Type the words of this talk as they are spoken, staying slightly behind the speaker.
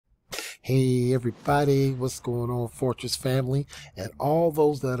Hey everybody, what's going on, Fortress family, and all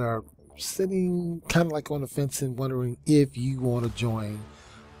those that are sitting kind of like on the fence and wondering if you want to join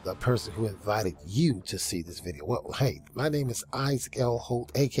the person who invited you to see this video. Well, hey, my name is Isaac L.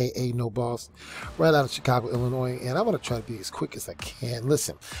 Holt, aka No Boss, right out of Chicago, Illinois, and I want to try to be as quick as I can.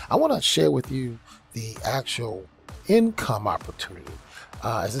 Listen, I want to share with you the actual income opportunity.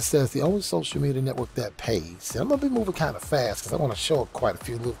 As it says, the only social media network that pays. And I'm going to be moving kind of fast because I want to show quite a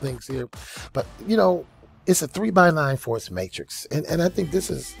few little things here. But, you know, it's a 3x9 force matrix. And I think this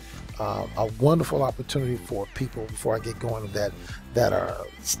is a wonderful opportunity for people, before I get going, that are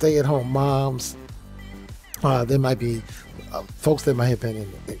stay-at-home moms. There might be folks that might have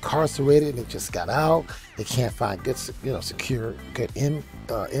been incarcerated and just got out. They can't find good, secure, good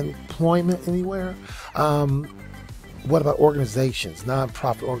employment anywhere. What about organizations,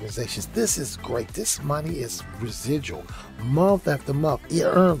 nonprofit organizations? This is great. This money is residual, month after month. You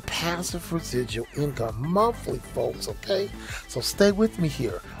earn passive residual income monthly, folks, okay? So stay with me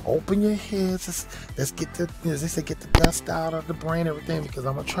here. Open your heads. Let's get the, as they say, get the dust out of the brain, everything, because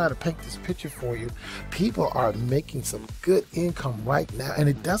I'm going to try to paint this picture for you. People are making some good income right now, and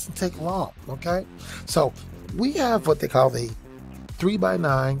it doesn't take long, okay? So we have what they call the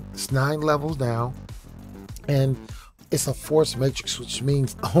 3x9. It's 9 levels down, and it's a force matrix, which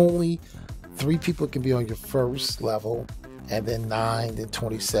means only 3 people can be on your first level, and then 9, then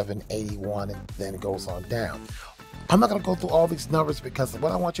 27, 81, and then it goes on down. I'm not going to go through all these numbers because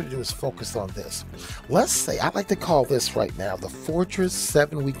what I want you to do is focus on this. Let's say, I like to call this right now the Fortress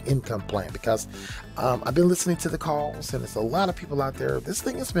 7-week income plan, because I've been listening to the calls, and there's a lot of people out there. This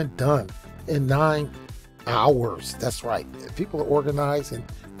thing has been done in 9 hours. That's right. People are organized and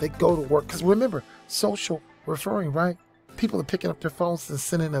they go to work. Because remember, social referring, right? People are picking up their phones and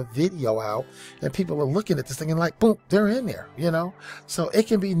sending a video out, and people are looking at this thing and like, boom, they're in there, So it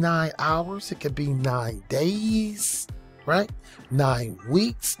can be 9 hours, it can be 9 days, right? 9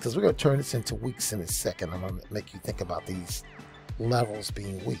 weeks, because we're going to turn this into weeks in a second. I'm going to make you think about these levels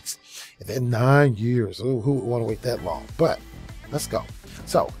being weeks. And then 9 years. Ooh, who would want to wait that long? But let's go.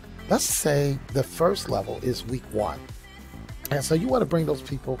 So let's say the first level is week 1. And so you want to bring those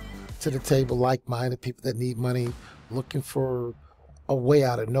people to the table, like-minded people that need money, looking for a way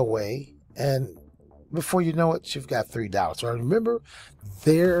out of no way. And before you know it, you've got $3. So remember,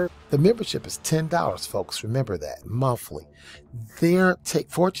 the membership is $10, folks. Remember that, monthly.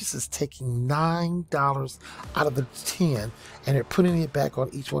 Fortress is taking $9 out of the 10, and they're putting it back on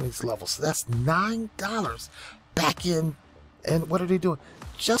each one of these levels. So that's $9 back in. And what are they doing?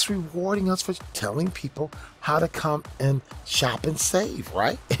 Just rewarding us for telling people how to come and shop and save,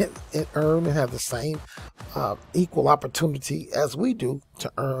 right? And earn and have the same equal opportunity as we do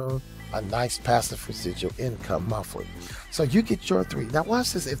to earn a nice passive residual income monthly. So you get your 3. Now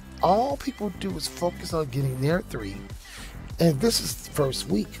watch this. If all people do is focus on getting their 3, and this is the first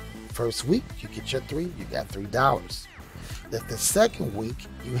week. First week, you get your 3, you got $3. If the second week,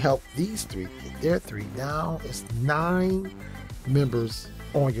 you help these 3 get their 3, now it's 9 members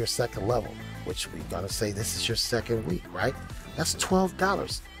on your second level, which we're going to say this is your second week, right? That's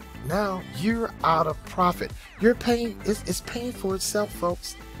 $12. Now you're out of profit. You're paying, it's paying for itself,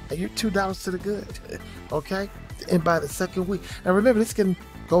 folks, and you're $2 to the good, okay? And by the second week, now remember, this can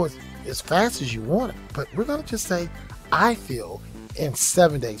go as fast as you want it, but we're going to just say, I feel in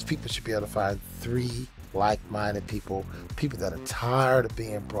 7 days, people should be able to find 3 like-minded people that are tired of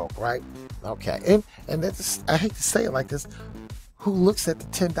being broke, right? Okay, and that's, I hate to say it like this, who looks at the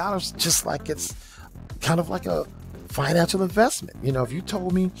 $10 just like it's kind of like a financial investment. If you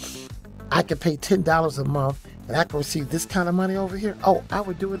told me I could pay $10 a month and I could receive this kind of money over here, oh, I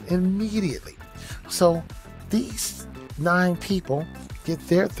would do it immediately. So these 9 people get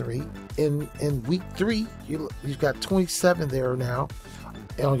their 3 in week 3. You've got 27 there now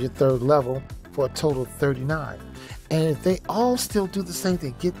on your third level for a total of 39. And if they all still do the same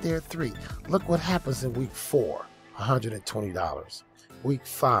thing, get their 3, look what happens in week 4. $120. Week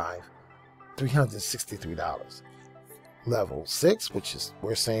 5, $363. Level 6, which is,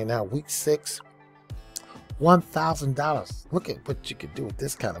 we're saying now, week 6, $1,000. Look at what you could do with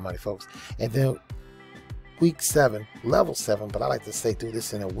this kind of money, folks. And then week 7, level 7, but I like to say do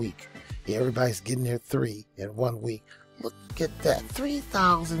this in a week. Yeah, everybody's getting their 3 in 1 week. Look at that,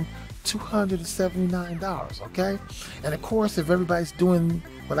 $3,279, okay? And of course, if everybody's doing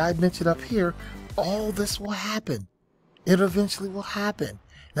what I mentioned up here, all this will happen. It eventually will happen.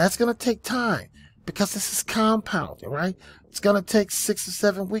 That's going to take time because this is compounding, right? It's going to take 6 or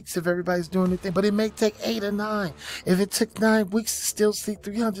 7 weeks if everybody's doing anything, but it may take 8 or 9. If it took 9 weeks to still see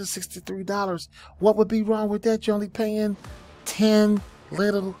 $363, what would be wrong with that? You're only paying $10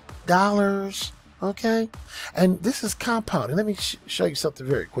 little $8. Okay, and this is compounding. Let me show you something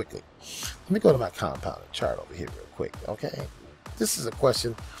very quickly. Let me go to my compounding chart over here real quick. Okay, this is a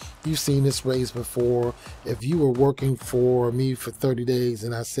question you've seen this raised before. If you were working for me for 30 days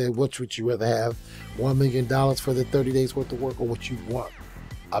and I said, which would you rather have, $1 million for the 30 days worth of work, or what you want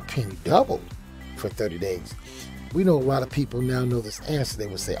a penny doubled for 30 days? We know a lot of people now know this answer. They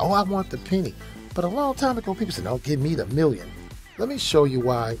would say, oh, I want the penny. But a long time ago, people said, no, give me the million. Let me show you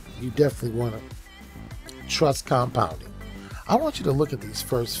why you definitely want to trust compounding. I want you to look at these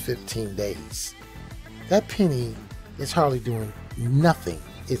first 15 days. That penny is hardly doing nothing,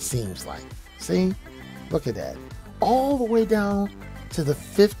 it seems like. See? Look at that. All the way down to the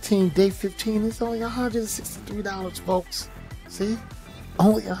day 15, it's only $163, folks. See?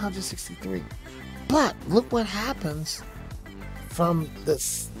 Only $163. But look what happens from the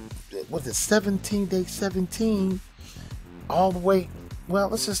 17, day 17, all the way, well,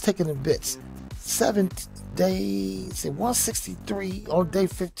 let's just take it in bits. 7 days, 163 on day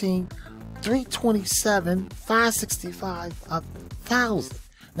 15, 327, 565, 1,000.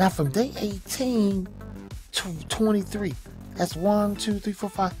 Now from day 18 to 23, that's 1, 2, 3, 4,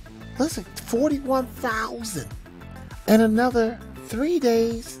 5. Listen, 41,000. And another 3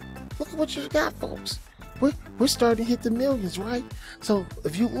 days. Look at what you've got, folks. We're starting to hit the millions, right? So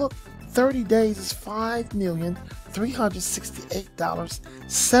if you look, 30 days is $5,368,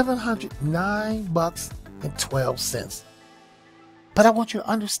 $709.12. But I want you to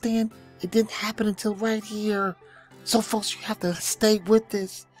understand, it didn't happen until right here. So folks, you have to stay with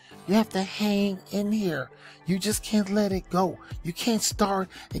this. You have to hang in here. You just can't let it go. You can't start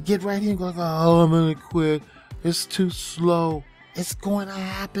and get right here and go, oh, I'm gonna quit. It's too slow. It's going to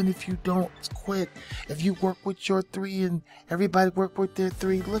happen if you don't quit. If you work with your 3 and everybody work with their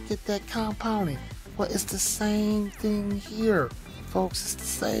 3, look at that compounding. Well, it's the same thing here, folks. It's the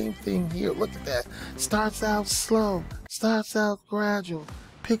same thing here. Look at that. Starts out slow, starts out gradual,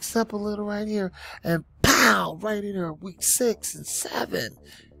 picks up a little right here, and pow, right in there, week 6 and 7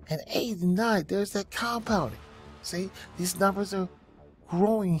 and 8 and 9. There's that compounding. See, these numbers are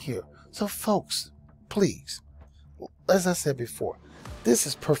growing here. So, folks, please, as I said before, this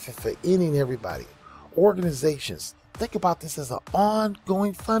is perfect for any and everybody. Organizations, think about this as an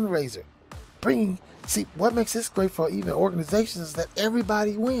ongoing fundraiser. See, what makes this great for even organizations is that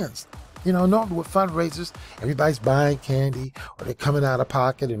everybody wins. You know, normally with fundraisers, everybody's buying candy or they're coming out of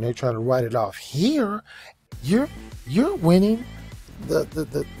pocket and they're trying to write it off. Here, you're winning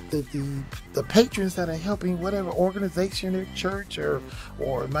the patrons that are helping whatever organization or church or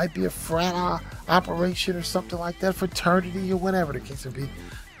it might be a frat operation or something like that, fraternity or whatever the case may be.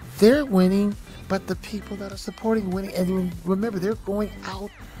 They're winning, but the people that are supporting winning. And remember, they're going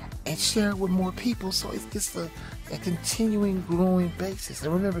out and sharing with more people, so it's just a continuing growing basis.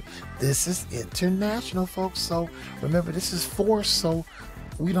 And remember, this is international, folks. So remember, this is force. So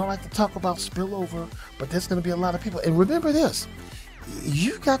we don't like to talk about spillover, but there's going to be a lot of people. And remember this.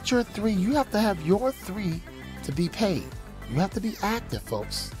 You got your 3. You have to have your 3 to be paid. You have to be active,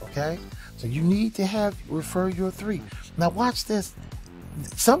 folks. Okay? So you need to refer your 3. Now watch this.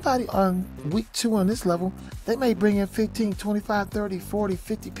 Somebody on week 2 on this level, they may bring in 15, 25, 30, 40,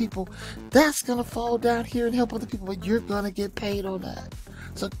 50 people. That's going to fall down here and help other people, but you're going to get paid on that.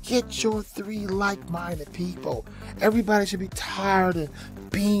 So get your 3 like-minded people. Everybody should be tired of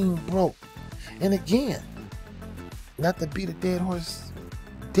being broke. And again, not to beat a dead horse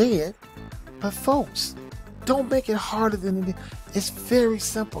dead, but folks, don't make it harder than it is. It's very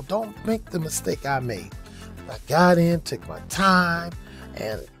simple. Don't make the mistake I made. I got in, took my time,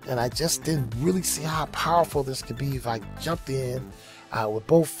 and I just didn't really see how powerful this could be if I jumped in with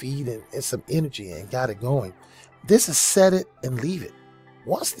both feet and some energy and got it going. This is set it and leave it.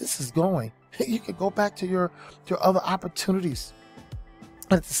 Once this is going, you can go back to your other opportunities.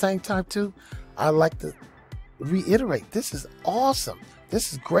 And at the same time, too, I like to reiterate, this is awesome.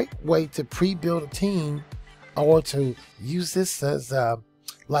 This is a great way to pre-build a team or to use this as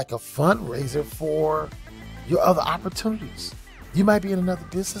like a fundraiser for your other opportunities. You might be in another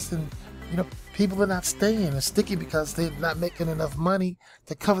business and people are not staying and sticking because they're not making enough money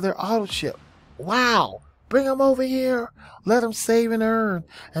to cover their auto ship. Wow. Bring them over here. Let them save and earn.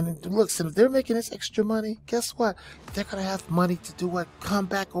 And look, so if they're making this extra money, guess what? They're going to have money to do what? Come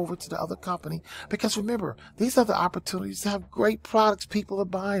back over to the other company. Because remember, these other opportunities have great products people are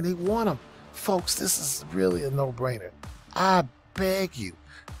buying. They want them. Folks, this is really a no-brainer. I beg you,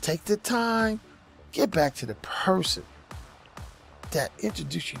 take the time, get back to the person that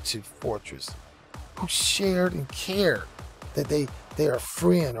introduced you to Fortress, who shared and cared that they're a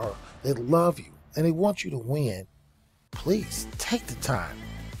friend or they love you and they want you to win. Please take the time,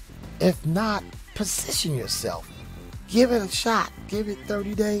 If not, position yourself. Give it a shot. Give it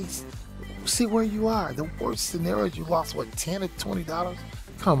 30 days. See where you are. The worst scenario is you lost, what, $10 or $20?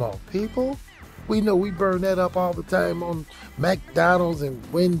 Come on, people. We know we burn that up all the time on McDonald's and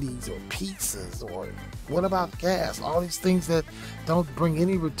Wendy's or pizzas, or what about gas? All these things that don't bring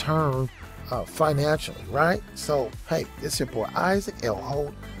any return financially, right? So, hey, it's your boy Isaac L.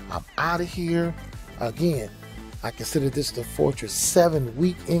 Holt. I'm out of here. Again, I consider this the Fortress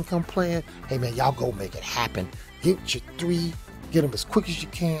 7-week income plan. Hey, man, y'all go make it happen. Get your 3. Get them as quick as you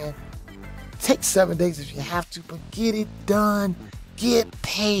can. Take 7 days if you have to, but get it done. Get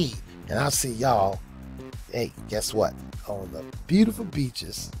paid. And I'll see y'all, hey, guess what? On the beautiful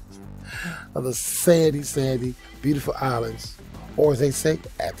beaches of the sandy, beautiful islands. Or as they say,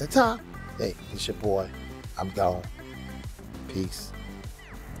 at the top. Hey, it's your boy. I'm gone. Peace.